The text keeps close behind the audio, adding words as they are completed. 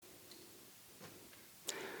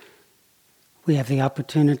We have the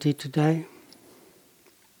opportunity today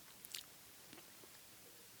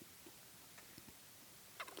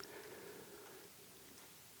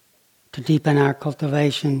to deepen our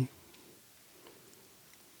cultivation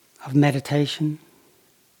of meditation,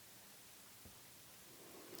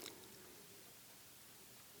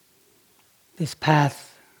 this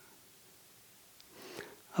path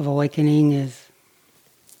of awakening is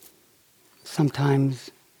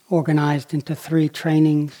sometimes organized into 3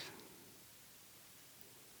 trainings.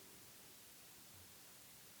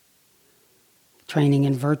 Training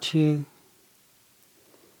in virtue,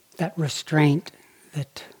 that restraint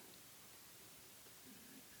that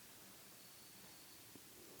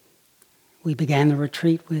we began the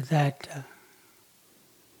retreat with, that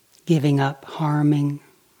giving up, harming,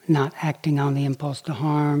 not acting on the impulse to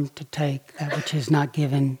harm, to take that which is not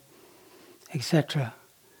given, etc.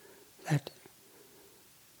 That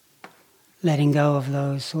letting go of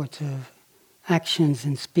those sorts of actions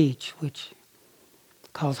and speech which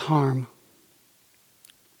cause harm.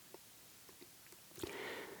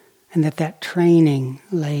 And that training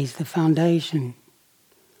lays the foundation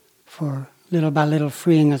for little by little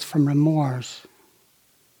freeing us from remorse,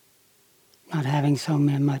 not having so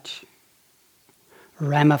much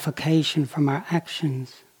ramification from our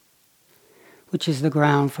actions, which is the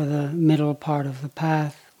ground for the middle part of the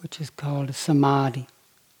path, which is called Samadhi,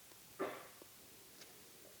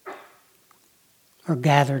 or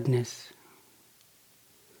gatheredness,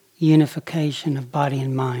 unification of body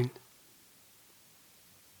and mind.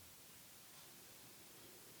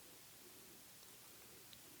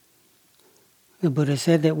 The Buddha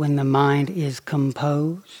said that when the mind is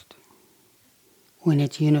composed, when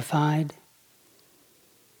it's unified,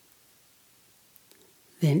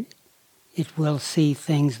 then it will see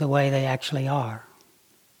things the way they actually are.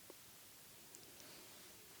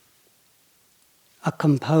 A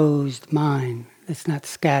composed mind that's not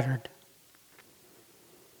scattered,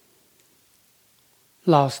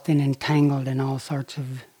 lost and entangled in all sorts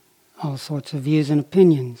of views and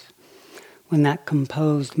opinions. When that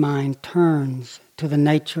composed mind turns to the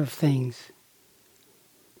nature of things,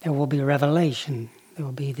 there will be revelation. There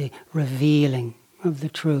will be the revealing of the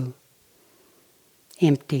true,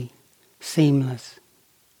 empty, seamless.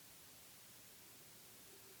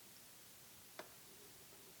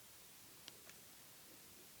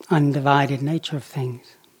 Undivided nature of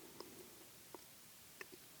things,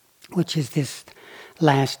 which is this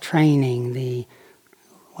last training,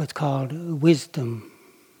 what's called wisdom,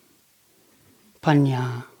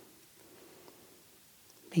 Panya,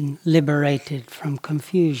 being liberated from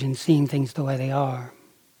confusion, seeing things the way they are.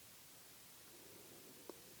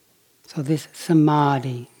 So this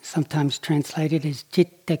Samadhi, sometimes translated as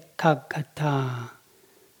Citta Ekagata.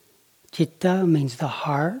 Citta means the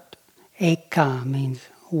heart, Eka means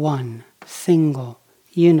one, single,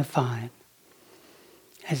 unified.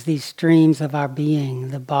 As these streams of our being,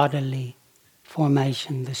 the bodily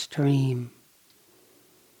formation, the stream,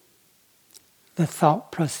 the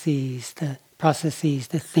thought processes,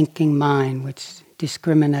 the thinking mind which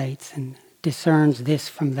discriminates and discerns this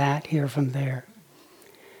from that, here from there,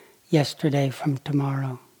 yesterday from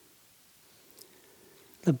tomorrow.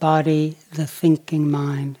 The body, the thinking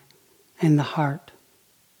mind, and the heart,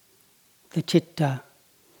 the citta.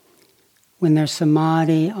 When there's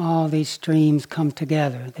samadhi, all these streams come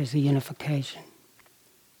together. There's a unification.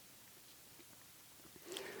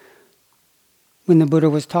 When the Buddha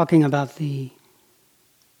was talking about the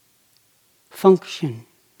function,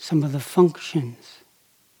 some of the functions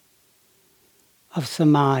of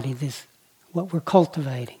samadhi, this what we're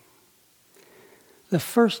cultivating. The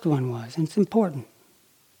first one was, and it's important,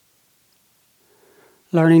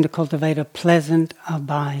 learning to cultivate a pleasant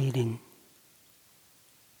abiding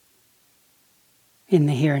in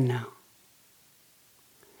the here and now.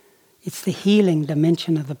 It's the healing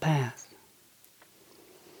dimension of the path.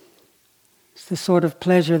 It's the sort of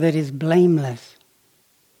pleasure that is blameless.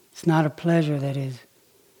 It's not a pleasure that is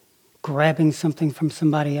grabbing something from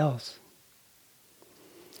somebody else.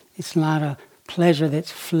 It's not a pleasure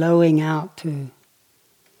that's flowing out to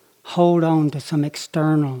hold on to some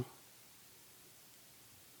external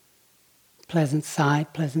pleasant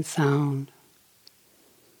sight, pleasant sound,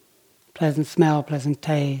 pleasant smell, pleasant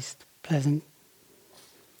taste, pleasant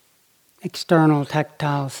external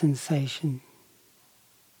tactile sensation.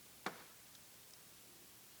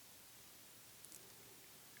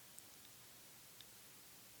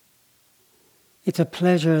 It's a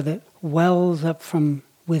pleasure that wells up from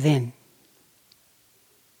within,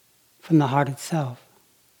 from the heart itself.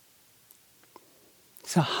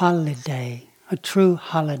 It's a holiday, a true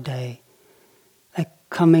holiday, like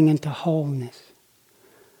coming into wholeness.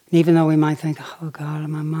 And even though we might think, oh God,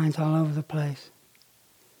 my mind's all over the place.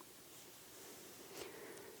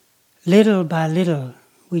 Little by little,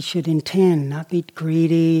 we should intend, not be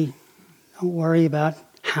greedy, don't worry about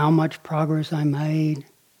how much progress I made.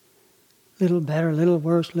 Little better, little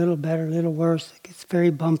worse, little better, little worse. It gets very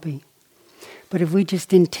bumpy. But if we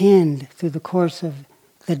just intend through the course of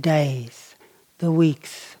the days, the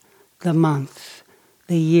weeks, the months,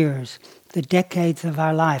 the years, the decades of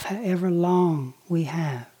our life, however long we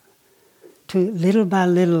have, to little by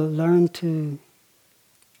little learn to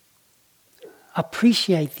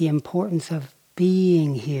appreciate the importance of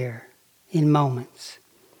being here in moments,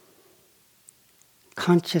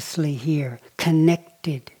 consciously here,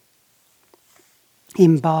 connected,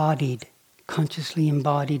 embodied, consciously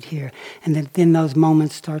embodied here, and then those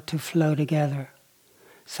moments start to flow together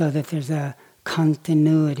so that there's a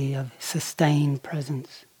continuity of sustained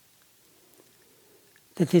presence.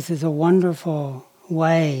 That this is a wonderful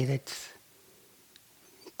way that's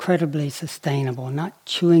incredibly sustainable, not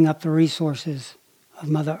chewing up the resources of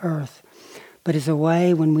Mother Earth, but is a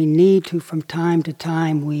way when we need to, from time to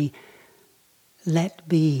time, we let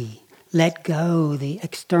be, let go the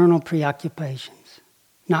external preoccupations.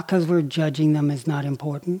 Not because we're judging them as not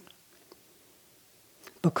important,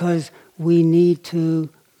 because we need to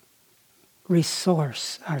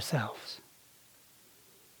resource ourselves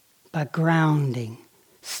by grounding,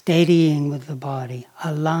 steadying with the body,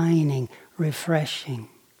 aligning, refreshing,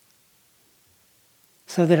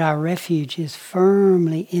 so that our refuge is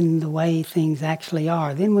firmly in the way things actually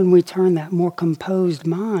are. Then when we turn that more composed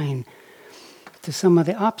mind to some of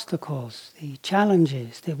the obstacles, the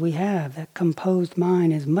challenges that we have, that composed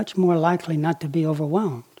mind is much more likely not to be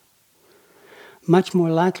overwhelmed, much more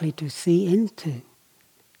likely to see into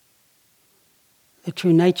the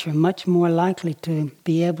true nature, much more likely to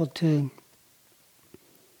be able to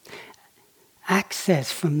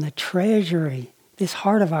access from the treasury. This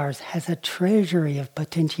heart of ours has a treasury of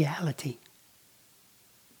potentiality.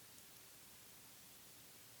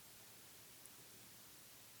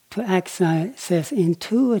 To access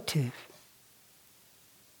intuitive,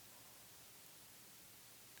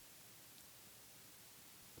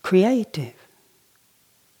 creative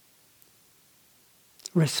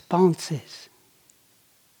responses,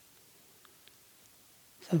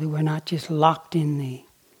 so that we're not just locked in the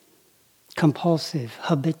compulsive,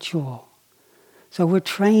 habitual. So we're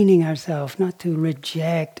training ourselves not to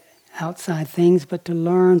reject outside things, but to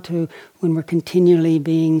learn to, when we're continually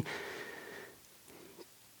being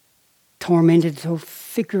tormented, to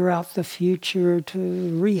figure out the future,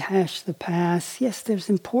 to rehash the past. Yes, there's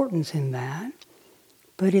importance in that,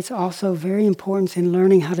 but it's also very important in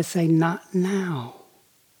learning how to say not now,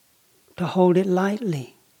 to hold it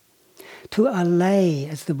lightly, to allay,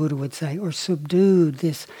 as the Buddha would say, or subdue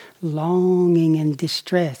this longing and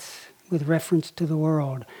distress with reference to the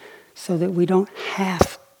world, so that we don't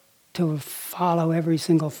have to follow every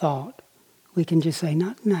single thought. We can just say,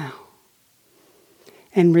 not now.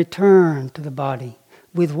 And return to the body.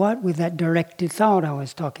 With what? With that directed thought I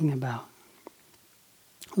was talking about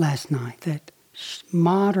last night. That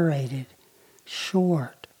moderated,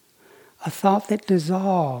 short, a thought that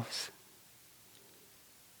dissolves.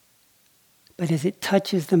 But as it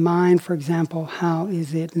touches the mind, for example, how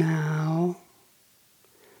is it now?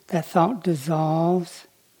 That thought dissolves,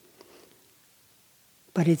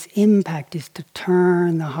 but its impact is to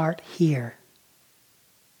turn the heart here.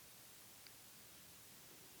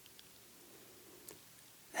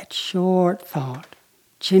 That short thought,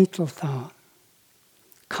 gentle thought,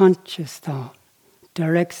 conscious thought,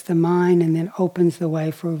 directs the mind and then opens the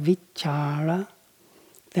way for vichara,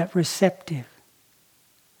 that receptive,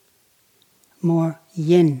 more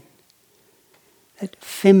yin, that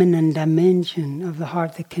feminine dimension of the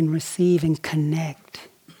heart that can receive and connect.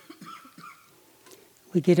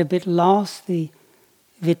 We get a bit lost. The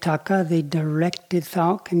vitaka, the directed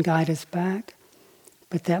thought, can guide us back.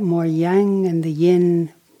 But that more yang and the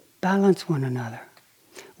yin balance one another.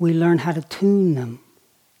 We learn how to tune them.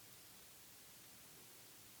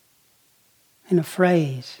 And a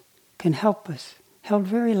phrase can help us, held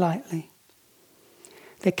very lightly,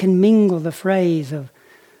 that can mingle the phrase of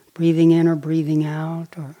breathing in or breathing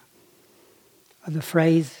out, or the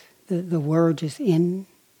phrase, the word just in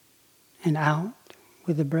and out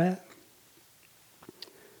with the breath.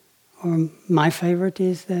 Or my favorite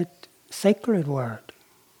is that sacred word,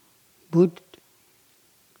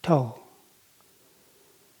 Bud-to.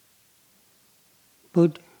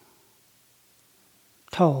 Bud-to,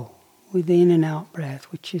 with the in and out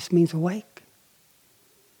breath, which just means awake.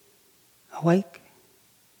 Awake.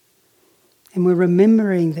 And we're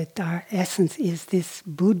remembering that our essence is this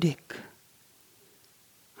Buddhic.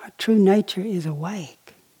 Our true nature is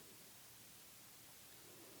awake.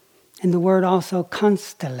 And the word also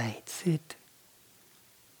constellates. It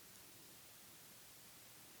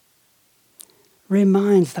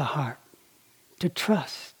reminds the heart to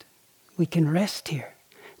trust. We can rest here.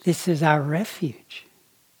 This is our refuge.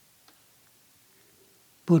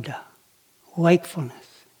 Buddha,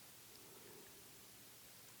 wakefulness.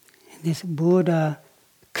 And this Buddha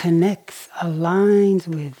connects, aligns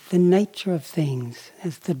with the nature of things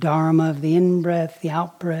as the Dharma of the in-breath, the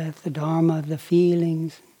out-breath, the Dharma of the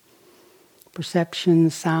feelings,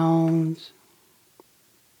 perceptions, sounds.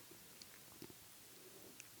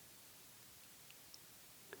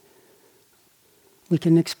 We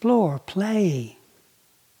can explore, play.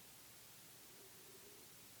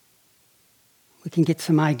 We can get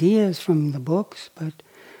some ideas from the books, but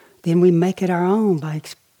then we make it our own by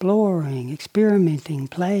exploring, experimenting,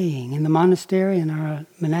 playing. In the monastery, in our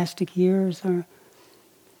monastic years, our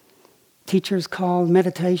teachers called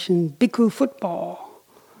meditation bhikkhu football.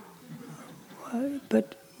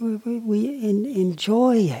 But we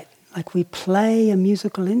enjoy it, like we play a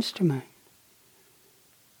musical instrument.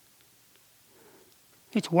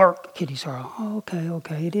 It's work, Kittisaro. Oh,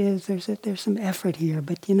 okay, it is. There's some effort here,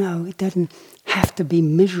 but it doesn't have to be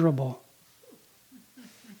miserable.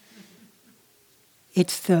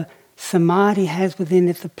 It's the Samadhi has within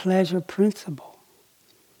it the pleasure principle,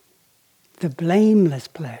 the blameless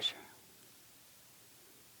pleasure.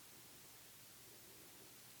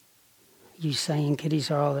 You saying,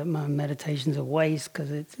 Kittisaro, that my meditation's a waste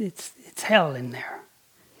because it's hell in there.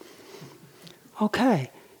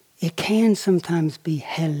 Okay. It can sometimes be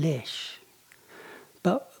hellish.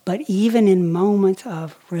 But even in moments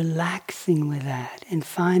of relaxing with that and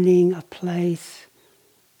finding a place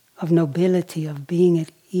of nobility, of being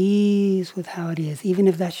at ease with how it is, even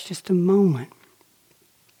if that's just a moment,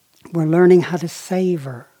 we're learning how to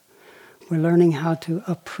savor. We're learning how to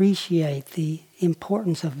appreciate the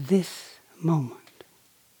importance of this moment.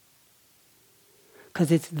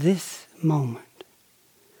 Because it's this moment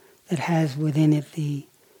that has within it the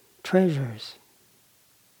treasures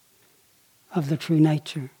of the true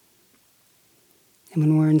nature. And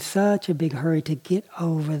when we're in such a big hurry to get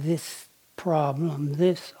over this problem,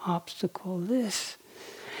 this obstacle, this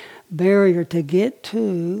barrier to get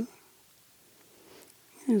to,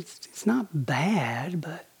 it's not bad,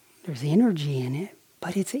 but there's energy in it,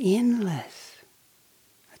 but it's endless.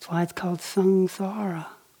 That's why it's called samsara.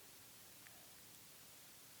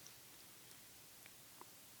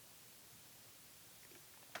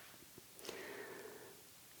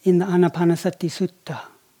 In the Anapanasati Sutta,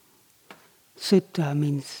 sutta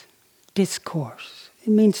means discourse. It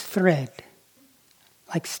means thread,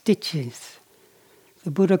 like stitches. The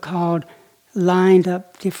Buddha lined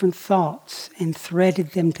up different thoughts and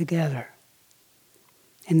threaded them together.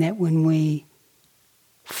 And that when we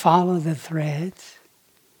follow the threads,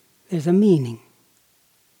 there's a meaning,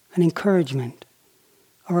 an encouragement,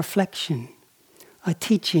 a reflection, a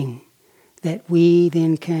teaching that we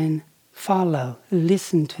then can follow,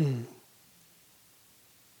 listen to.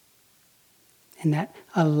 And that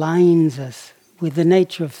aligns us with the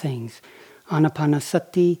nature of things.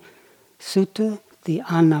 Anapanasati Sutta, the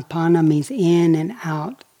anapana means in and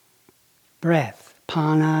out breath.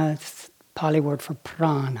 Pana, Pali word for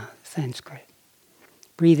prana, Sanskrit.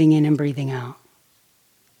 Breathing in and breathing out.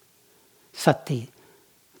 Sati,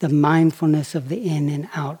 the mindfulness of the in and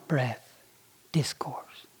out breath, discourse.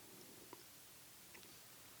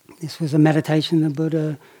 This was a meditation of the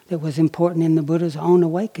Buddha that was important in the Buddha's own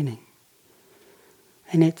awakening.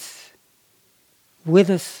 And it's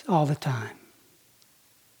with us all the time.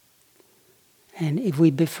 And if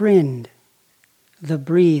we befriend the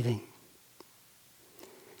breathing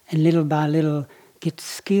and little by little get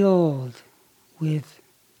skilled with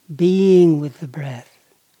being with the breath,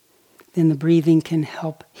 then the breathing can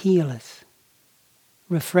help heal us,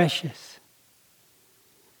 refresh us,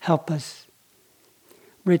 help us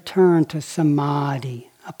return to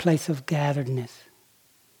samadhi, a place of gatheredness,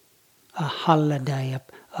 a holiday,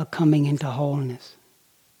 a coming into wholeness.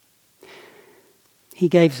 He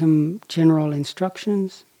gave some general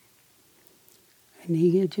instructions, and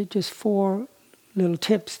he just 4 little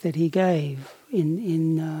tips that he gave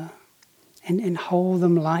and hold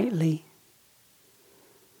them lightly.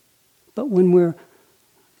 But when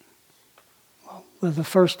the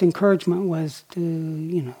first encouragement was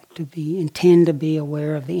to intend to be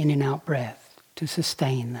aware of the in and out breath, to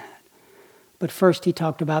sustain that. But first he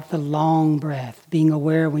talked about the long breath, being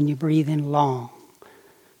aware when you breathe in long,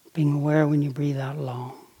 being aware when you breathe out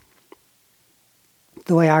long.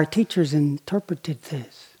 The way our teachers interpreted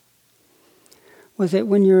this was that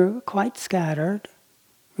when you're quite scattered,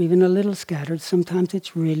 or even a little scattered, sometimes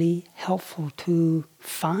it's really helpful to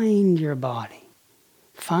find your body,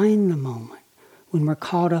 find the moment when we're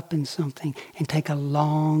caught up in something, and take a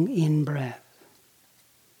long in-breath.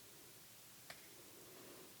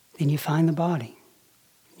 Then you find the body.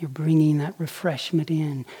 You're bringing that refreshment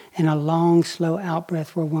in, and a long, slow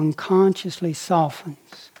out-breath where one consciously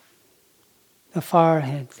softens the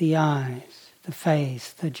forehead, the eyes, the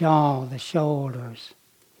face, the jaw, the shoulders,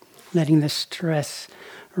 letting the stress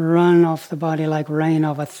run off the body like rain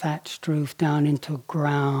off a thatched roof down into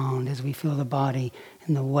ground as we feel the body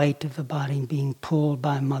and the weight of the body being pulled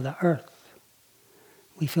by Mother Earth.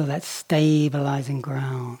 We feel that stabilizing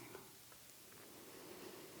ground.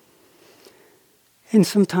 And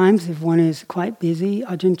sometimes if one is quite busy,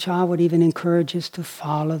 Ajahn Chah would even encourage us to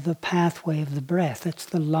follow the pathway of the breath. That's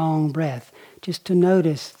the long breath. Just to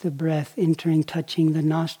notice the breath entering, touching the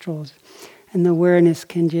nostrils. And the awareness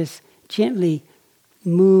can just gently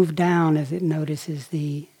move down as it notices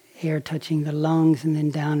the air touching the lungs, and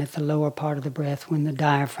then down at the lower part of the breath when the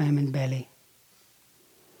diaphragm and belly.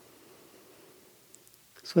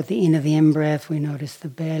 So at the end of the in-breath, we notice the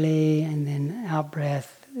belly, and then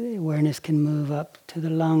out-breath, the awareness can move up to the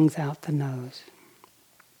lungs, out the nose.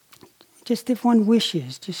 Just if one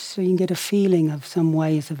wishes, just so you can get a feeling of some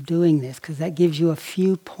ways of doing this, because that gives you a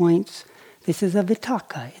few points. This is a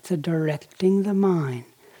vitakka, it's a directing the mind.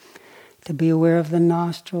 To be aware of the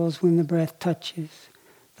nostrils when the breath touches,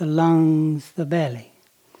 the lungs, the belly.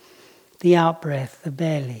 The out-breath, the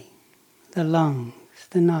belly, the lungs,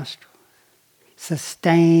 the nostrils.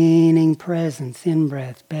 Sustaining presence,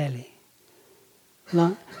 in-breath, belly.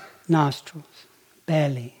 Nostrils,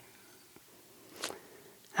 belly,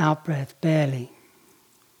 out-breath, belly,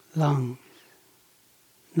 lungs,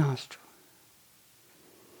 nostrils.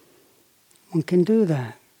 One can do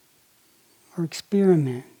that, or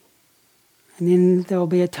experiment. And then there'll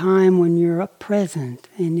be a time when you're present,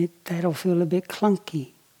 and that'll feel a bit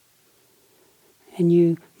clunky. And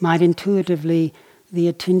you might intuitively, the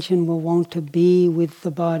attention will want to be with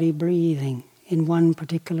the body breathing in one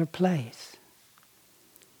particular place.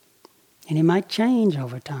 And it might change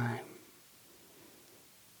over time.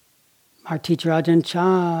 Our teacher Ajahn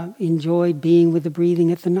Chah enjoyed being with the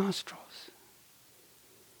breathing at the nostrils.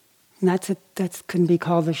 And that can be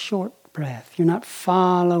called the short breath. You're not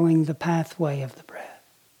following the pathway of the breath.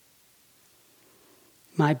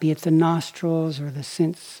 It might be at the nostrils or the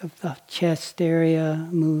sense of the chest area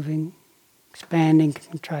moving, expanding,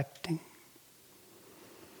 contracting.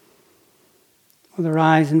 Or the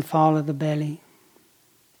rise and fall of the belly.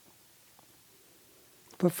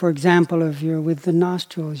 But for example, if you're with the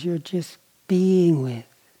nostrils, you're just being with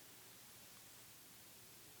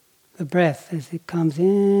the breath as it comes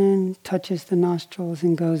in, touches the nostrils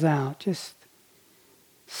and goes out. Just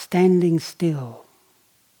standing still,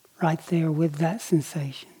 right there with that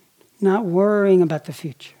sensation. Not worrying about the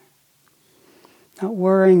future. Not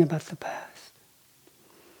worrying about the past.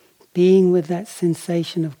 Being with that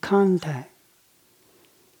sensation of contact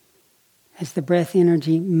as the breath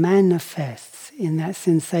energy manifests in that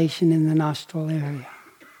sensation in the nostril area.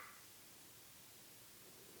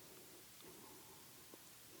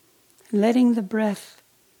 Letting the breath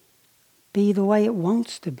be the way it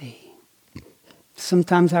wants to be.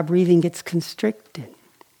 Sometimes our breathing gets constricted.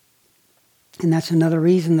 And that's another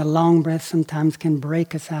reason the long breath sometimes can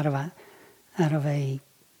break us out of a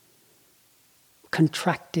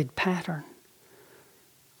contracted pattern.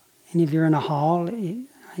 And if you're in a hall,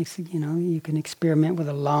 you can experiment with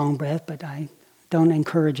a long breath, but I don't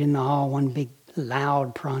encourage in the hall one big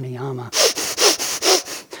loud pranayama.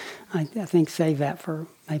 I think save that for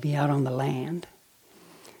maybe out on the land.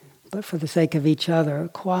 But for the sake of each other,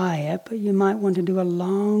 quiet, but you might want to do a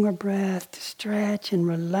longer breath to stretch and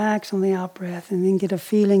relax on the out breath, and then get a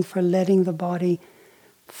feeling for letting the body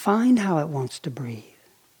find how it wants to breathe.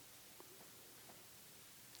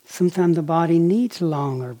 Sometimes the body needs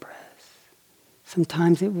longer breaths.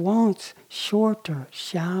 Sometimes it wants shorter,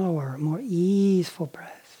 shallower, more easeful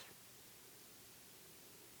breaths.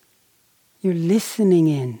 You're listening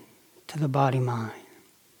in to the body-mind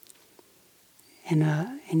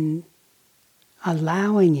and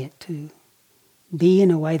allowing it to be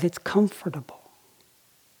in a way that's comfortable.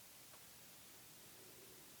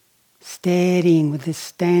 Steadying with this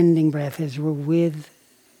standing breath as we're with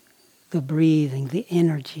the breathing, the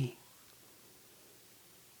energy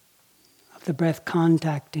of the breath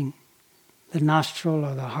contacting the nostril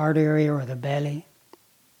or the heart area or the belly.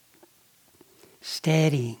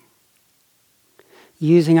 Steadying.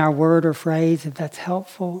 Using our word or phrase, if that's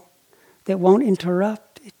helpful, that won't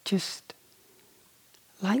interrupt. It just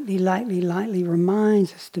lightly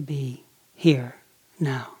reminds us to be here,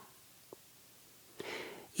 now.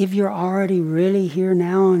 If you're already really here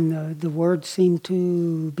now and the words seem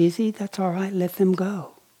too busy, that's all right, let them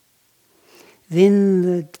go. Then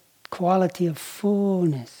the quality of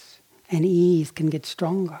fullness and ease can get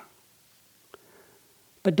stronger.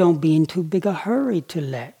 But don't be in too big a hurry to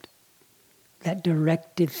let that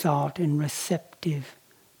directed thought and receptive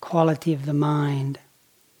quality of the mind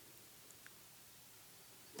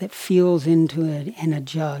that feels into it and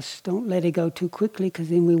adjusts. Don't let it go too quickly, because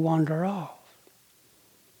then we wander off.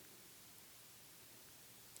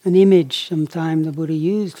 An image sometime the Buddha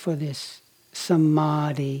used for this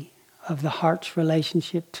samadhi of the heart's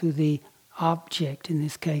relationship to the object, in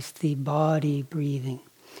this case the body breathing,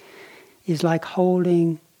 is like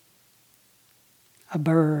holding a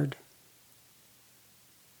bird,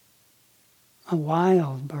 a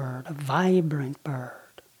wild bird, a vibrant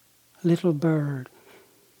bird, a little bird.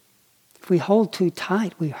 If we hold too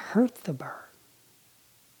tight, we hurt the bird.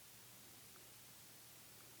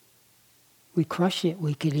 We crush it,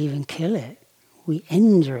 we could even kill it. We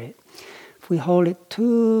injure it. If we hold it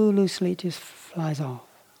too loosely, it just flies off.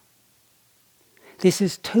 This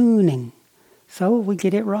is tuning. So if we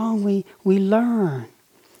get it wrong, we learn.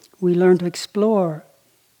 We learn to explore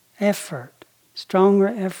effort, stronger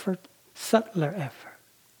effort, subtler effort.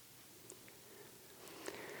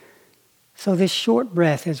 So this short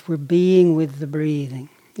breath as we're being with the breathing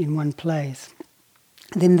in one place.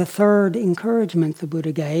 Then the third encouragement the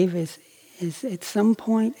Buddha gave is at some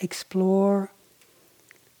point explore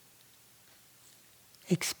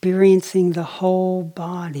experiencing the whole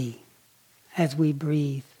body as we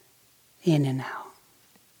breathe in and out.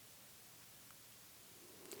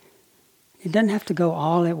 It doesn't have to go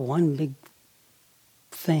all at one big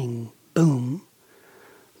thing, boom.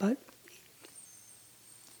 But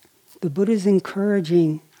the Buddha is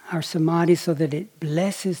encouraging our samadhi so that it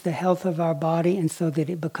blesses the health of our body and so that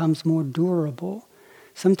it becomes more durable.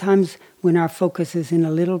 Sometimes when our focus is in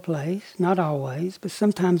a little place, not always, but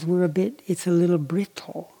sometimes it's a little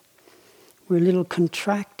brittle. We're a little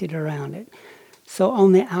contracted around it. So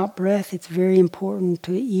on the out-breath, it's very important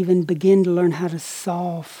to even begin to learn how to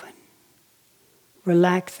soften,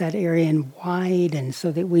 relax that area and widen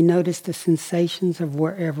so that we notice the sensations of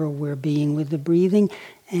wherever we're being with the breathing.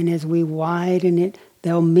 And as we widen it,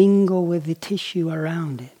 they'll mingle with the tissue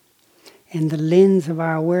around it. And the lens of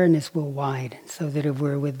our awareness will widen so that if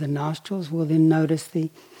we're with the nostrils, we'll then notice the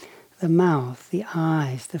mouth, the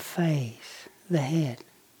eyes, the face, the head.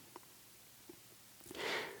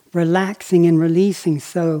 Relaxing and releasing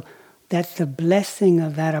so that the blessing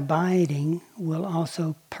of that abiding will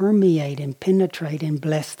also permeate and penetrate and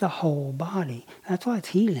bless the whole body. That's why it's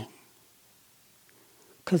healing.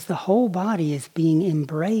 Because the whole body is being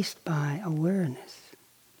embraced by awareness.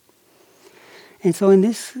 And so in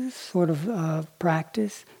this sort of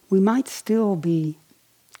practice, we might still be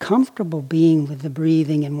comfortable being with the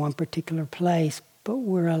breathing in one particular place, but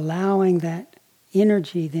we're allowing that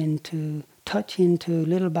energy then to touch into,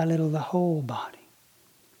 little by little, the whole body.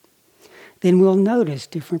 Then we'll notice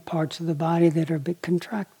different parts of the body that are a bit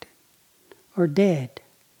contracted, or dead,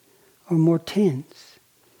 or more tense.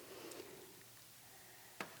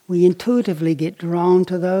 We intuitively get drawn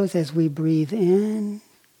to those as we breathe in,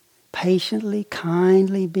 patiently,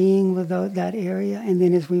 kindly being with that area, and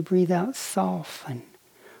then as we breathe out, soften,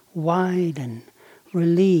 widen,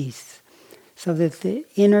 release, so that the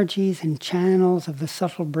energies and channels of the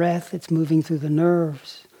subtle breath that's moving through the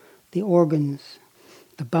nerves, the organs,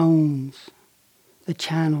 the bones, the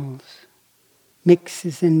channels,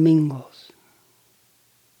 mixes and mingles.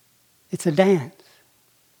 It's a dance.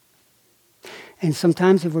 And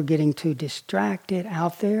sometimes if we're getting too distracted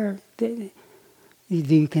out there,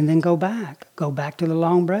 you can then go back to the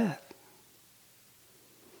long breath.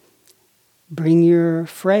 Bring your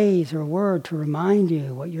phrase or word to remind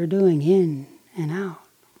you what you're doing in and out.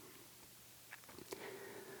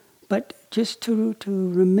 But just to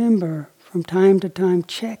remember from time to time,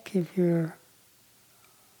 check if you're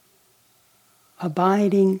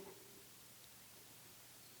abiding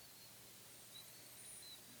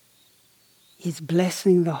is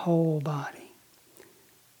blessing the whole body.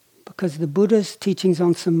 Because the Buddha's teachings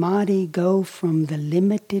on samadhi go from the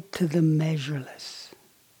limited to the measureless.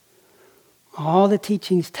 All the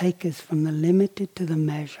teachings take us from the limited to the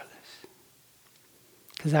measureless.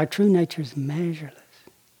 Because our true nature is measureless.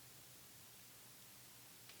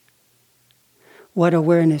 What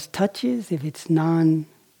awareness touches, if it's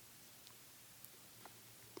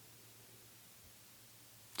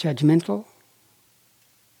non-judgmental,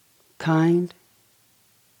 kind,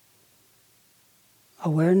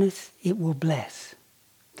 awareness, it will bless.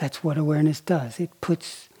 That's what awareness does. It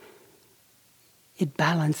puts it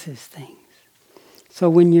balances things. So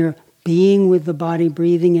when you're being with the body,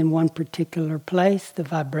 breathing in one particular place, the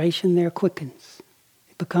vibration there quickens.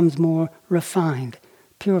 It becomes more refined,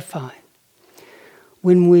 purified.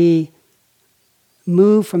 When we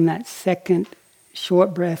move from that second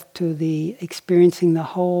short breath to the experiencing the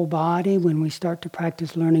whole body, when we start to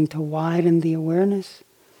practice learning to widen the awareness,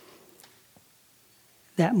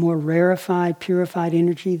 that more rarefied, purified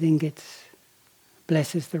energy then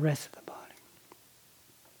blesses the rest of the body.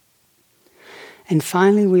 And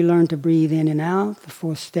finally, we learn to breathe in and out. The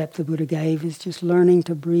fourth step the Buddha gave is just learning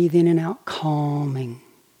to breathe in and out, calming.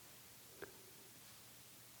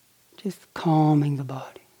 Just calming the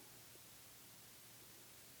body.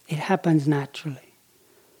 It happens naturally.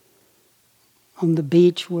 On the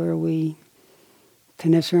beach where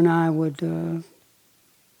Kittisaro and I would, when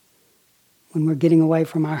we're getting away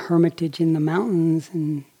from our hermitage in the mountains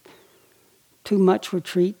and too much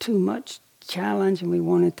retreat, too much challenge, and we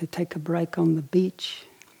wanted to take a break on the beach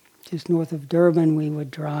just north of Durban, we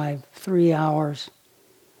would drive 3 hours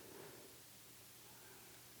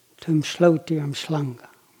to Mshlanga.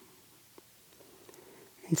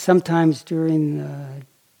 And sometimes during the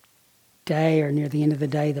day or near the end of the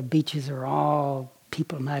day, the beaches are all,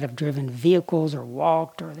 people might have driven vehicles or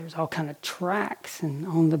walked, or there's all kind of tracks and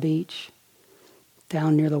on the beach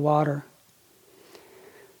down near the water.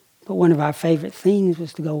 But one of our favorite things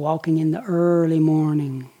was to go walking in the early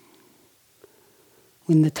morning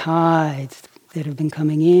when the tides that have been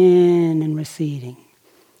coming in and receding.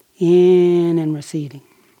 And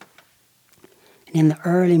in the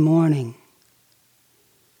early morning,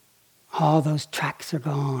 all those tracks are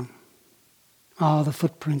gone. All the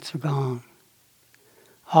footprints are gone.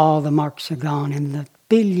 All the marks are gone. And the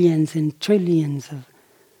billions and trillions of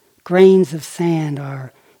grains of sand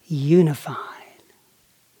are unified.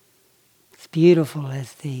 It's beautiful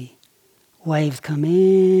as the waves come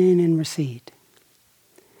in and recede.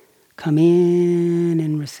 Come in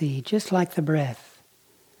and recede, just like the breath.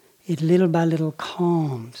 It little by little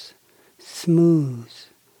calms, smooths,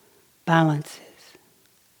 balances.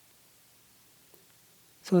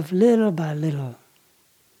 So if little by little,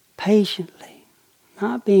 patiently,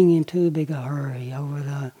 not being in too big a hurry over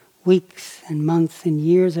the weeks and months and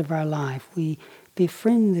years of our life, we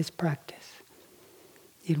befriend this practice,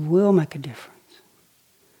 it will make a difference.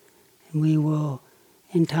 And we will,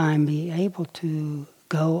 in time, be able to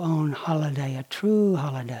go on holiday, a true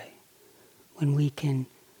holiday, when we can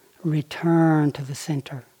return to the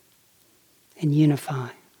center and unify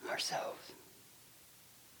ourselves.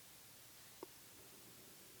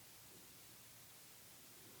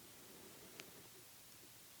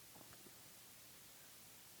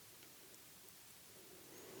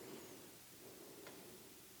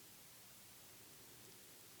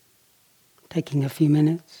 Taking a few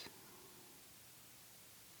minutes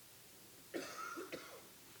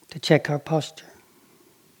to check our posture.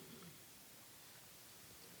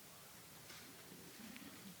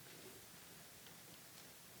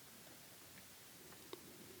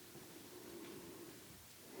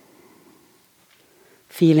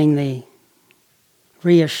 Feeling the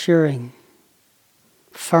reassuring,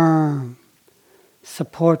 firm,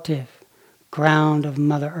 supportive ground of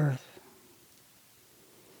Mother Earth.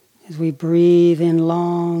 As we breathe in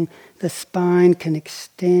long, the spine can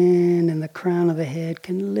extend and the crown of the head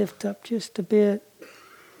can lift up just a bit.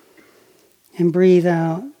 And breathe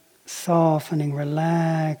out, softening,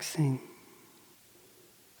 relaxing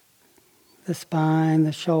the spine,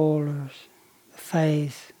 the shoulders, the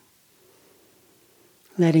face.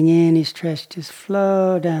 Letting any stress just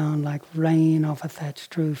flow down like rain off a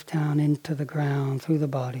thatched roof down into the ground, through the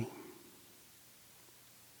body.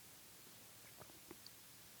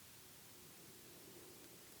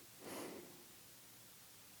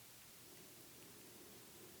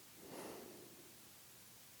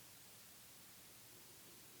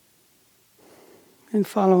 And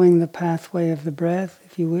following the pathway of the breath,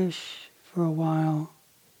 if you wish, for a while.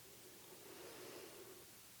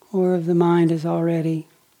 Or if the mind is already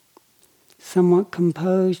somewhat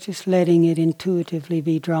composed, just letting it intuitively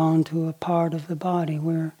be drawn to a part of the body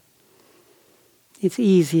where it's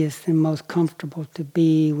easiest and most comfortable to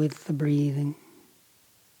be with the breathing.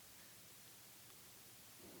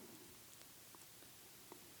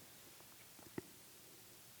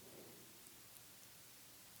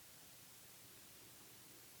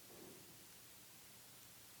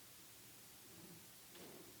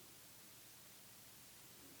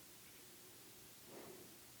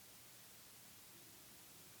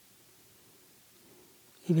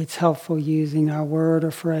 If it's helpful, using our word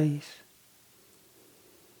or phrase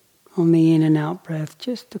on the in and out breath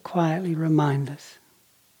just to quietly remind us.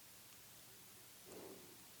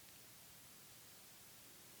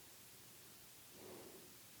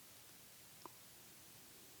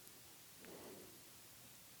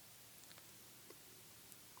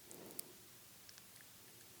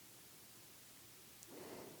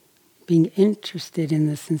 being interested in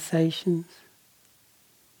the sensations,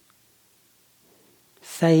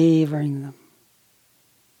 savoring them,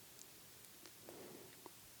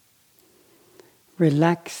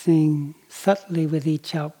 relaxing subtly with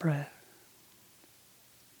each out-breath.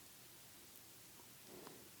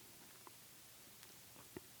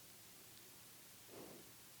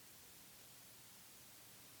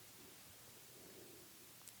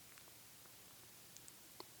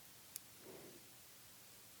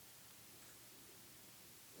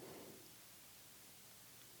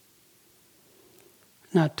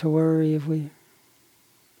 Not to worry if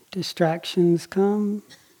distractions come.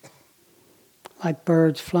 Like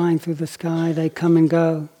birds flying through the sky, they come and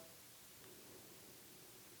go.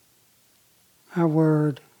 Our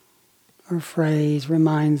word or phrase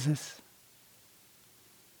reminds us.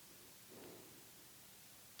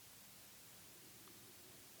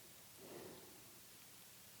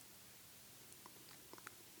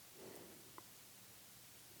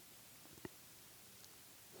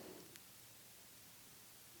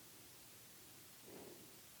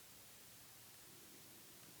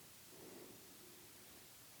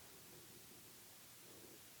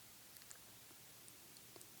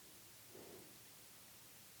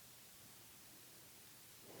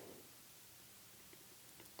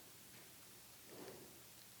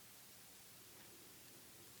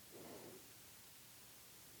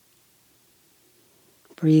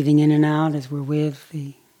 Breathing in and out as we're with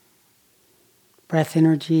the breath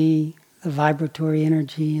energy, the vibratory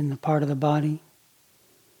energy in the part of the body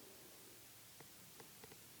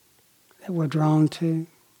that we're drawn to.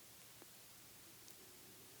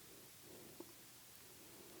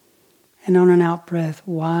 And on an out-breath,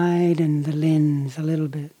 widen the lens a little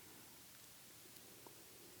bit.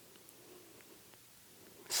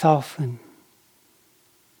 Soften.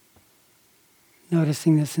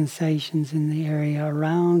 Noticing the sensations in the area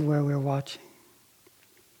around where we're watching.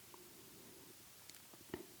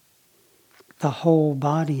 The whole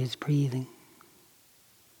body is breathing,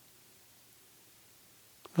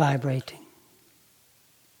 vibrating,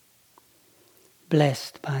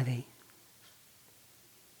 blessed by the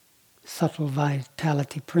subtle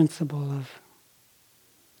vitality principle of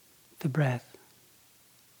the breath.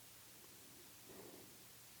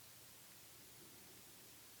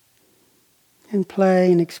 And play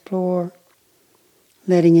and explore,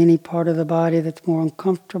 letting any part of the body that's more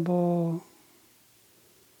uncomfortable,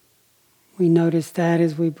 we notice that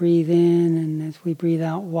as we breathe in and as we breathe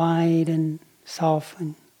out, wide and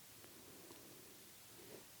soften.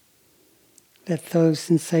 Let those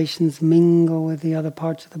sensations mingle with the other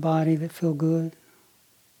parts of the body that feel good.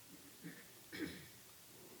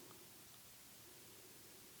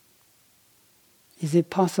 Is it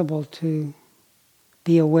possible to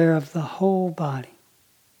be aware of the whole body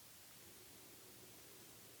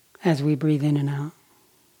as we breathe in and out?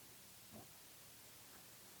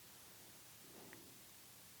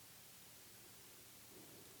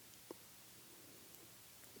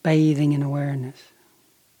 Bathing in awareness.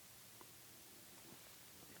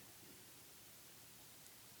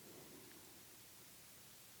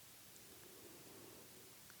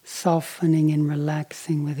 Softening and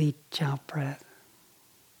relaxing with each out-breath.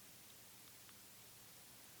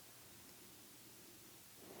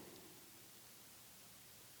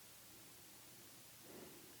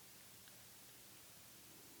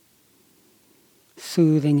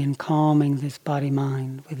 Soothing and calming this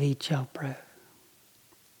body-mind with each out-breath.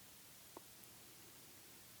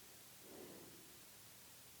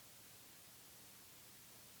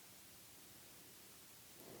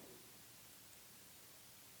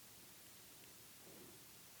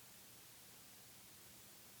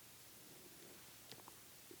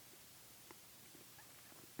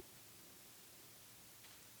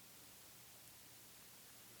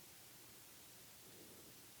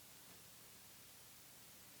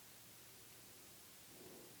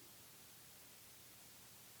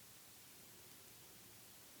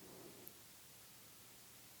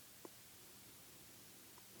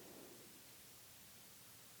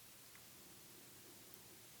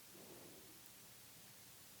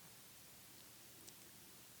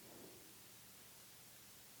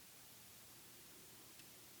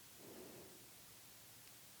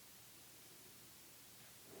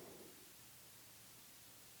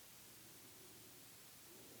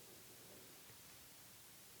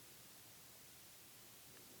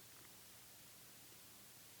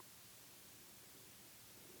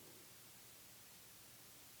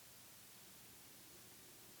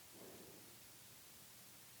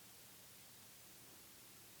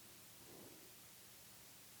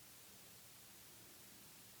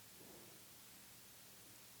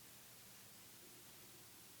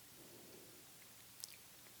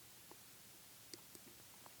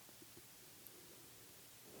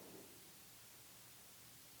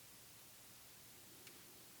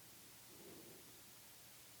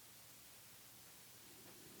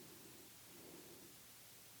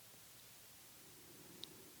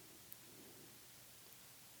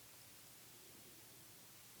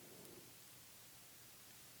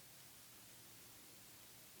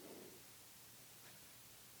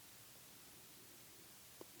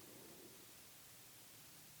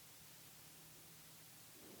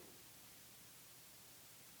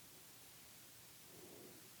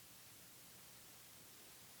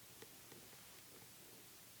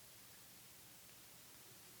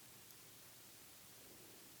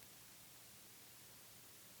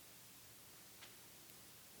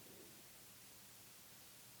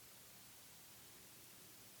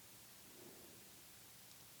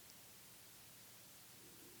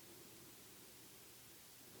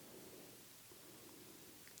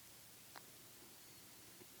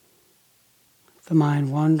 the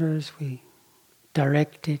mind wanders, we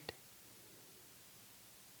direct it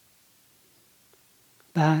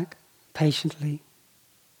back patiently,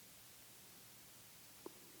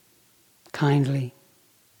 kindly,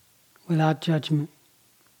 without judgment.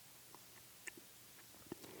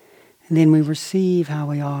 And then we receive how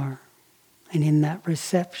we are. And in that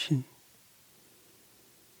reception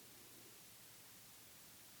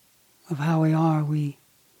of how we are, we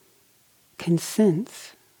can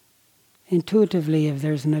sense intuitively if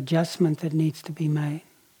there's an adjustment that needs to be made.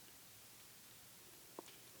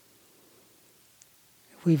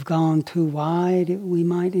 If we've gone too wide, we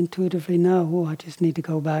might intuitively know, oh, I just need to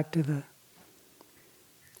go back to the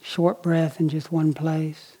short breath in just one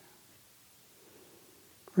place.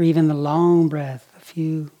 Or even the long breath, a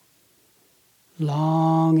few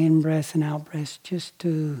long in-breaths and out-breaths just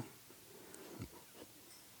to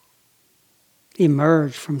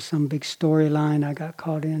emerge from some big storyline I got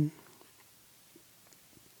caught in.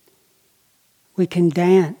 We can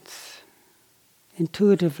dance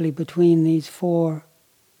intuitively between these four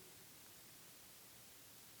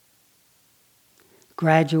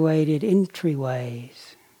graduated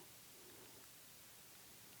entryways.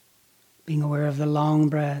 Being aware of the long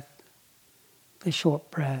breath, the short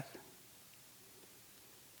breath.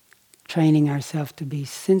 Training ourselves to be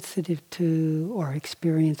sensitive to or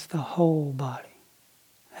experience the whole body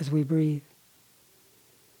as we breathe.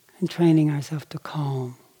 And training ourselves to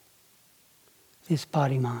calm this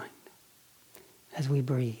body-mind as we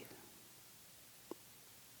breathe.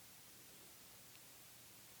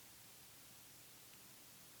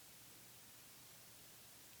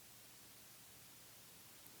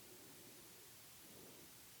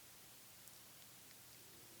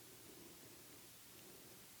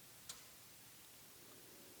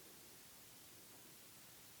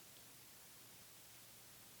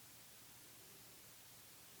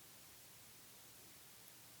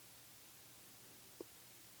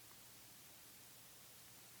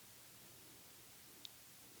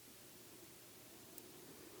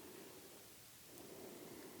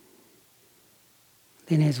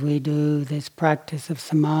 Then as we do this practice of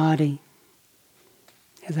Samadhi,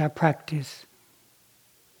 as our practice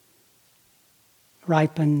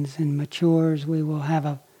ripens and matures, we will have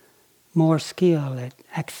a more skill at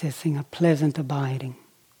accessing a pleasant abiding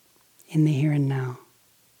in the here and now.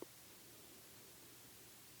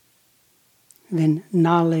 Then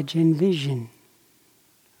knowledge and vision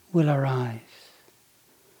will arise.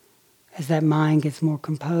 As that mind gets more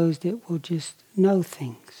composed, it will just know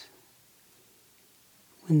things.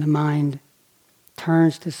 When the mind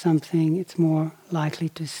turns to something, it's more likely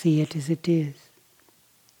to see it as it is.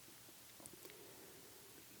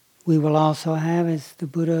 We will also have, as the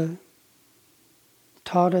Buddha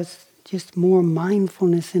taught us, just more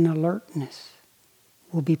mindfulness and alertness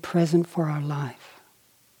will be present for our life,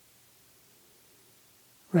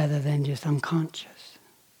 rather than just unconscious.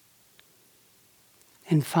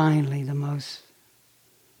 And finally, the most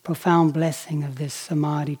profound blessing of this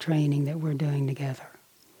Samadhi training that we're doing together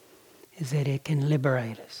is that it can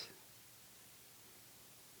liberate us.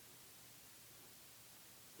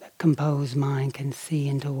 That composed mind can see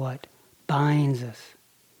into what binds us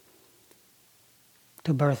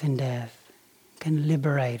to birth and death, can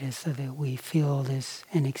liberate us so that we feel this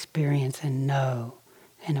and experience and know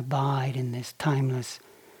and abide in this timeless,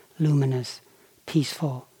 luminous,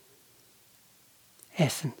 peaceful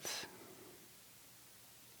essence.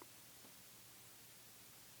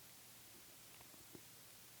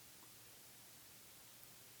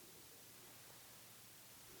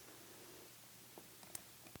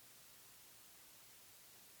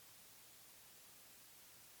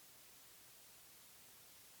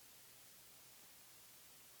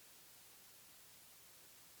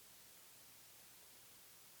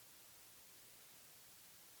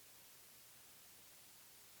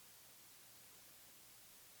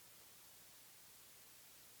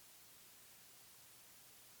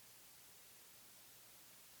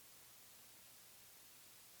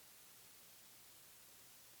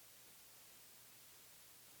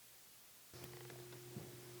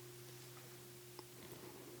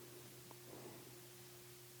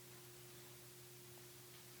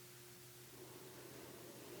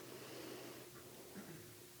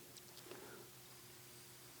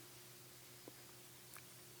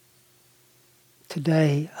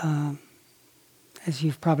 Today, as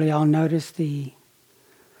you've probably all noticed,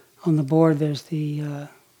 on the board there's the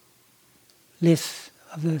list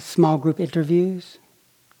of the small group interviews.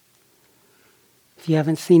 If you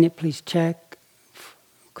haven't seen it, please check,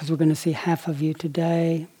 because we're going to see half of you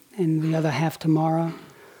today and the other half tomorrow.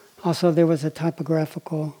 Also, there was a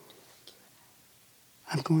typographical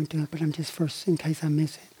I'm going to, but I'm just first, in case I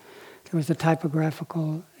miss it. There was a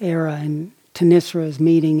typographical error, and Kittisaro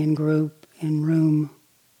meeting in group in room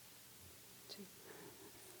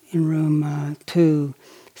 2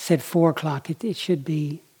 said 4 o'clock. It should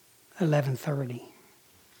be 11:30.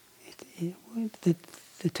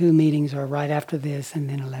 The 2 meetings are right after this, and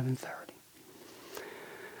then 11:30.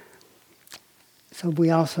 So we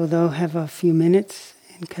also, though, have a few minutes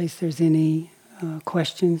in case there's any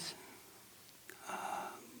questions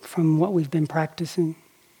from what we've been practicing.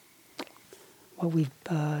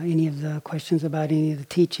 Any of the questions about any of the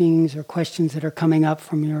teachings or questions that are coming up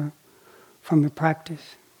from your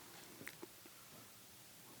practice.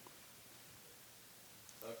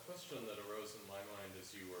 A question that arose in my mind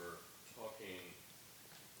as you were talking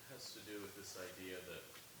has to do with this idea that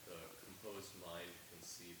the composed mind can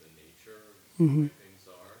see the nature of the way things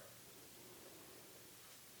are.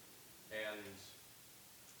 And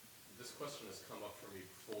this question has come up for me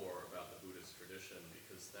before about the Buddhist tradition,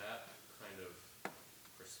 because that kind of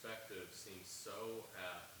perspective seems so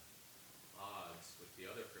at odds with the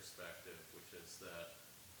other perspective, which is that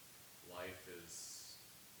life is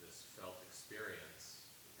this felt experience,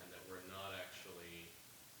 and that we're not actually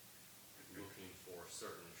looking for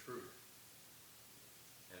certain truth.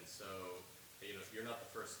 And so, you're not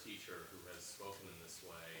the first teacher who has spoken in this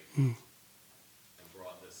way and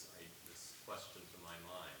brought this question to my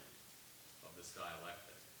mind of this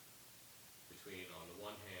dialectic between, on the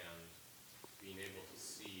one hand, being able to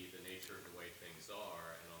see the nature of the way things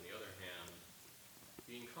are, and on the other hand,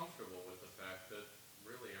 being comfortable with the fact that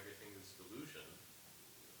really everything is delusion,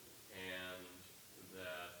 and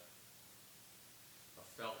that a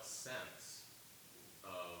felt sense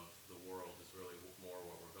of the world is really more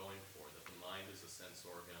what we're going for, that the mind is a sense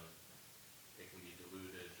organ, it can be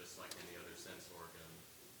deluded just like any other sense organ,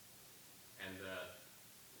 and that,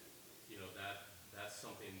 that's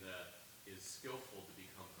something that is skillful to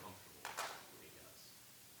become comfortable with, I guess,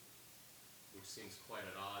 which seems quite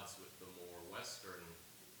at odds with the more Western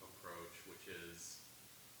approach, which is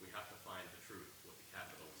we have to find the truth with the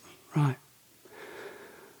capital T. Right.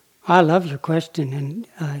 I love your question, and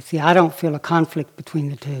see, I don't feel a conflict between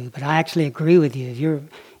the two, but I actually agree with you.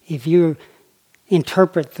 If you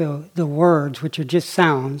interpret the words, which are just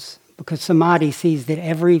sounds, because Samadhi sees that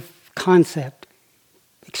every concept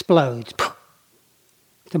explodes.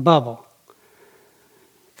 It's a bubble.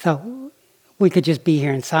 So we could just be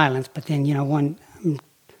here in silence, but then, the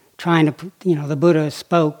Buddha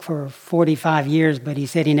spoke for 45 years, but he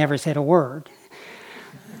said he never said a word.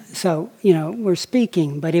 So, we're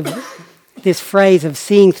speaking, but if this phrase of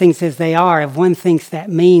seeing things as they are, if one thinks that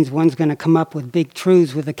means one's going to come up with big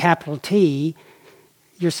truths with a capital T,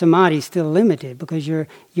 your samadhi is still limited, because you're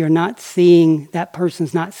not seeing, that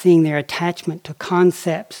person's not seeing their attachment to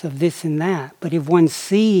concepts of this and that. But if one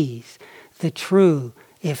sees the true,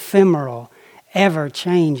 ephemeral,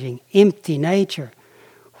 ever-changing, empty nature,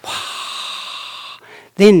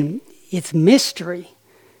 then it's mystery.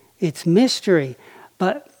 It's mystery.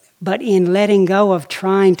 But in letting go of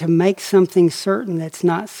trying to make something certain that's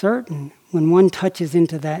not certain, when one touches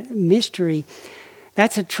into that mystery,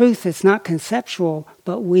 that's a truth that's not conceptual,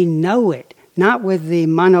 but we know it. Not with the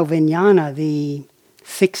mano-vijnana, the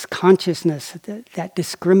sixth consciousness, that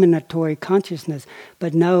discriminatory consciousness,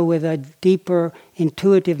 but know with a deeper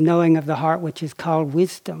intuitive knowing of the heart, which is called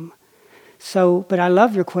wisdom. So, but I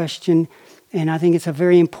love your question, and I think it's a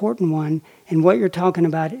very important one. And what you're talking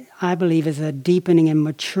about, I believe, is a deepening and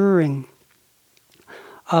maturing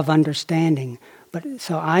of understanding. But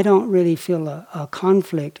so I don't really feel a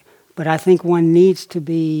conflict, but I think one needs to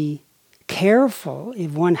be careful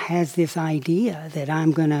if one has this idea that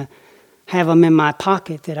I'm going to have them in my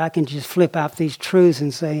pocket, that I can just flip out these truths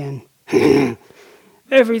and say,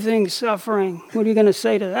 everything's suffering. What are you going to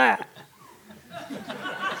say to that?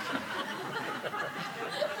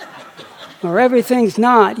 Or everything's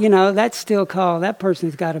not, that's still called, that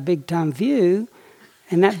person's got a big time view,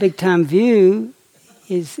 and that big time view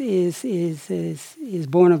is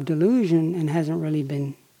born of delusion and hasn't really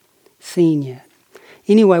been seen yet.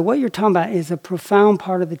 Anyway, what you're talking about is a profound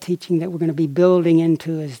part of the teaching that we're going to be building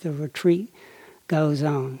into as the retreat goes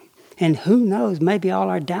on. And who knows, maybe all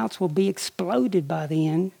our doubts will be exploded by the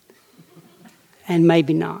end, and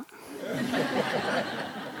maybe not. I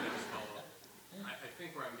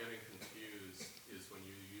think where I'm getting confused is when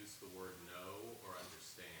you use the word know or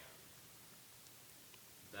understand.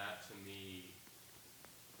 That to me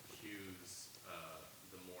cues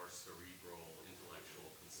the more cerebral, intellectual,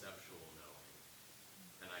 conceptual knowing.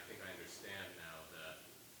 And I think I understand now that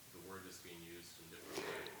the word is being used in different ways.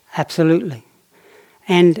 Absolutely.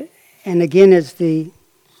 And again, as the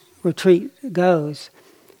retreat goes,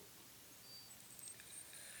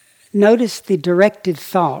 notice the directed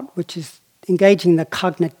thought, which is engaging the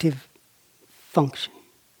cognitive function.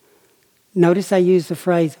 Notice I use the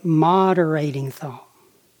phrase moderating thought.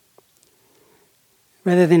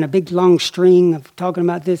 Rather than a big long string of talking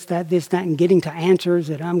about this, that, and getting to answers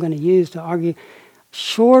that I'm going to use to argue.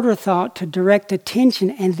 Shorter thought to direct attention,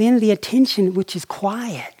 and then the attention which is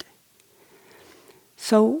quiet.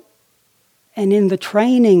 So, and in the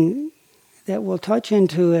training that we'll touch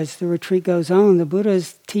into as the retreat goes on, the Buddha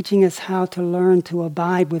is teaching us how to learn to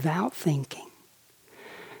abide without thinking.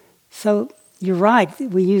 So, you're right,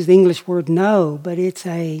 we use the English word know, but it's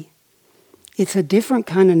a different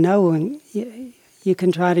kind of knowing. You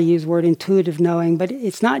can try to use the word intuitive knowing, but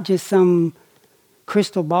it's not just some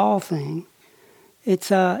crystal ball thing.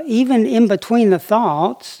 It's even in between the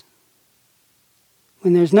thoughts,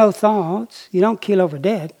 when there's no thoughts, you don't keel over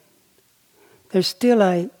dead. There's still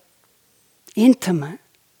a intimate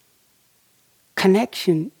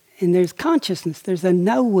connection, and there's consciousness, there's a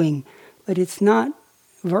knowing, but it's not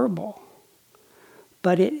verbal.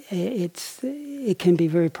 But it can be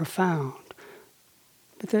very profound.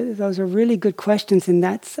 But those are really good questions, and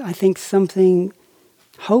that's, I think, something,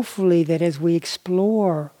 hopefully, that as we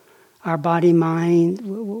explore our body, mind,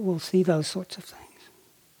 we'll see those sorts of things.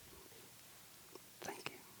 Thank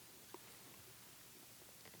you.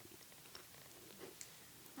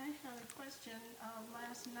 I had a question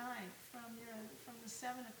last night from the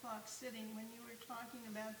 7 o'clock sitting when you were talking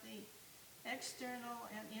about the external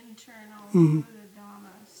and internal Buddha,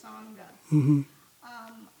 Dhamma, Sangha. Mm-hmm.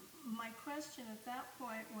 My question at that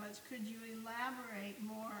point was, could you elaborate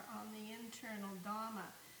more on the internal Dhamma?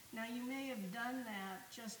 Now, you may have done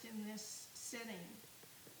that just in this sitting,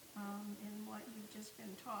 in what you've just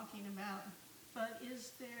been talking about, but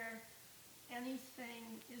is there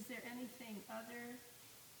anything other?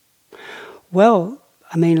 Well,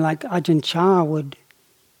 I mean, like Ajahn Chah would,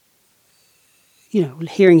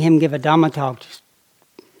 hearing him give a Dhamma talk just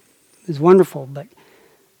was wonderful, but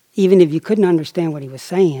even if you couldn't understand what he was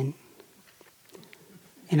saying,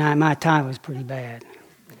 and my Thai was pretty bad,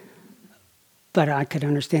 but I could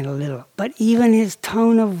understand a little. But even his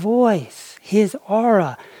tone of voice, his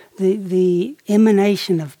aura, the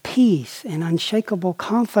emanation of peace and unshakable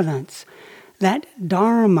confidence, that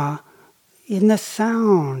Dharma in the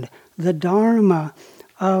sound, the Dharma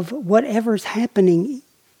of whatever's happening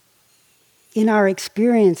in our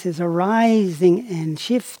experiences, arising and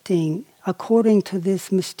shifting according to this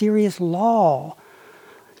mysterious law.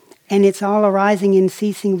 And it's all arising and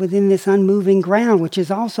ceasing within this unmoving ground, which is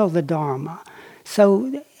also the Dharma.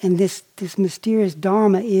 So, and this mysterious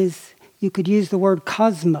Dharma is, you could use the word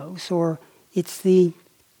cosmos, or it's the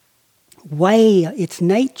way, it's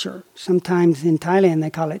nature. Sometimes in Thailand they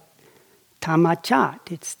call it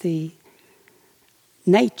tamachat. It's the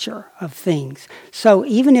nature of things. So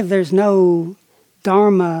even if there's no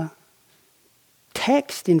Dharma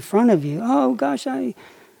text in front of you, oh gosh, I've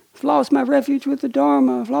lost my refuge with the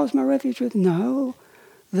Dharma, I've lost my refuge with... No,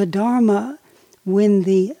 the Dharma, when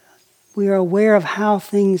we are aware of how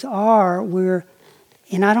things are,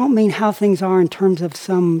 and I don't mean how things are in terms of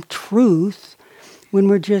some truth, when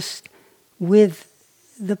we're just with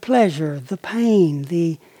the pleasure, the pain,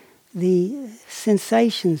 the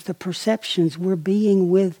sensations, the perceptions, we're being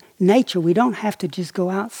with nature. We don't have to just go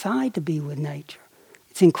outside to be with nature.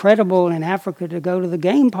 It's incredible in Africa to go to the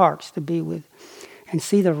game parks to be with and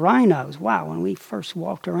see the rhinos. Wow, when we first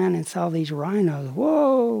walked around and saw these rhinos,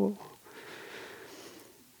 whoa!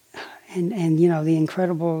 And the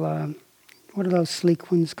incredible, what are those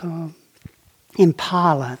sleek ones called?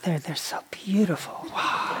 Impala. They're so beautiful.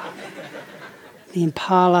 Wow. The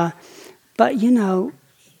impala. But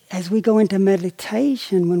as we go into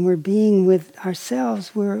meditation, when we're being with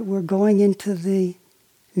ourselves, we're going into the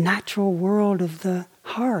natural world of the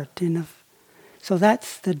heart, so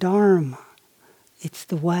that's the Dharma. It's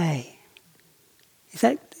the way. Is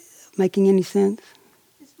that making any sense?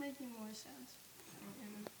 It's making more sense.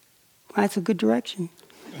 Well, that's a good direction.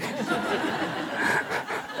 I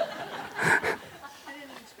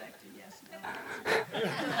didn't expect a yes,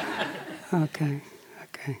 no. Okay.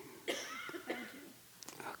 Thank you.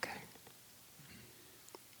 Okay.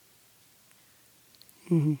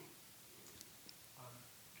 Mm-hmm.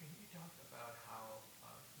 Can you talk about how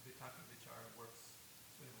Vichara works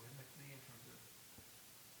sort of rhythmically in terms of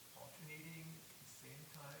alternating at the same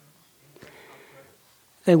time, in-breath,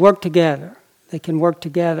 out-breath? They work together. They can work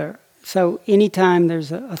together. So anytime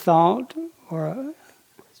there's a thought or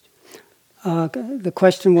the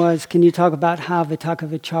question was, can you talk about how Vitaka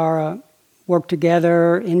Vichara work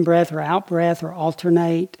together, in-breath or out-breath, or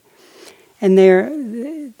alternate? And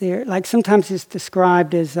they're like, sometimes it's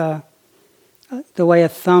described as a the way a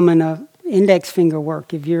thumb and a index finger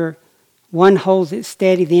work. If one holds it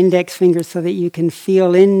steady, the index finger, so that you can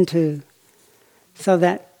feel into, so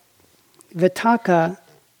that vitakka,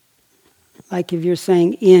 like if you're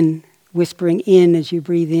saying in, whispering in as you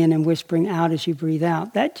breathe in and whispering out as you breathe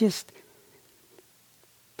out, that just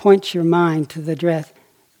points your mind to the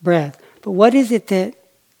breath. But what is it that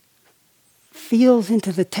feels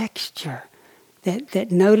into the texture,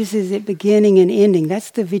 that notices it beginning and ending?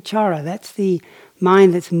 That's the vichara. That's the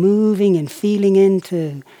mind that's moving and feeling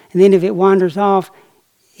into. And then if it wanders off,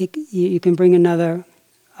 you can bring another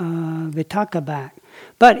vitakka back.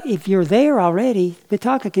 But if you're there already,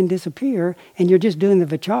 vitakka can disappear and you're just doing the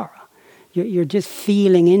vichara. You're just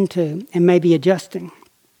feeling into and maybe adjusting.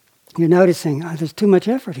 You're noticing, there's too much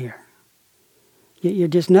effort here. You're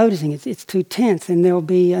just noticing it's too tense, and there'll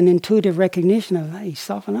be an intuitive recognition of, hey,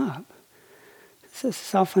 soften up.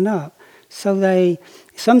 Soften up. So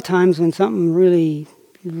sometimes when something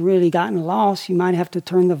really gotten lost, you might have to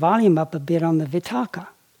turn the volume up a bit on the vitakka.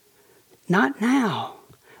 Not now.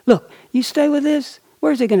 Look, you stay with this,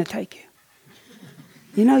 where's it going to take you?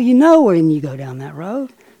 You know when you go down that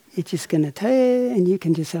road, it's just going to take, and you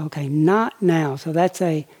can just say, okay, not now. So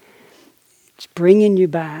it's bringing you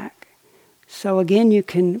back. So again, you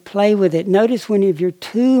can play with it. Notice if you're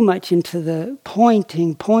too much into the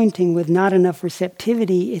pointing with not enough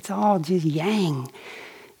receptivity, it's all just yang.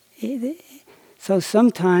 So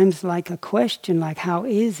sometimes, like a question, like how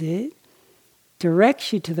is it,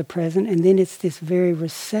 directs you to the present, and then it's this very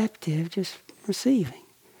receptive, just receiving.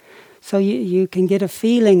 So you can get a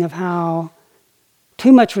feeling of how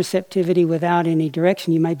too much receptivity without any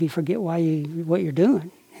direction, you maybe forget what you're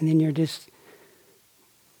doing, and then you're just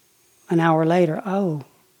an hour later,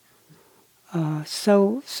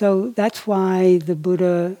 so that's why the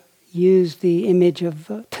Buddha used the image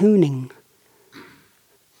of tuning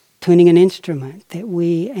an instrument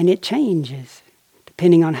and it changes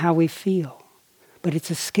depending on how we feel, but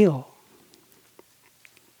it's a skill.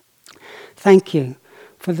 Thank you.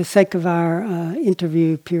 For the sake of our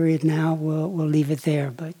interview period now, we'll leave it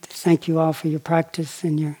there, but thank you all for your practice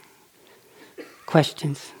and your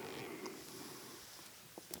questions.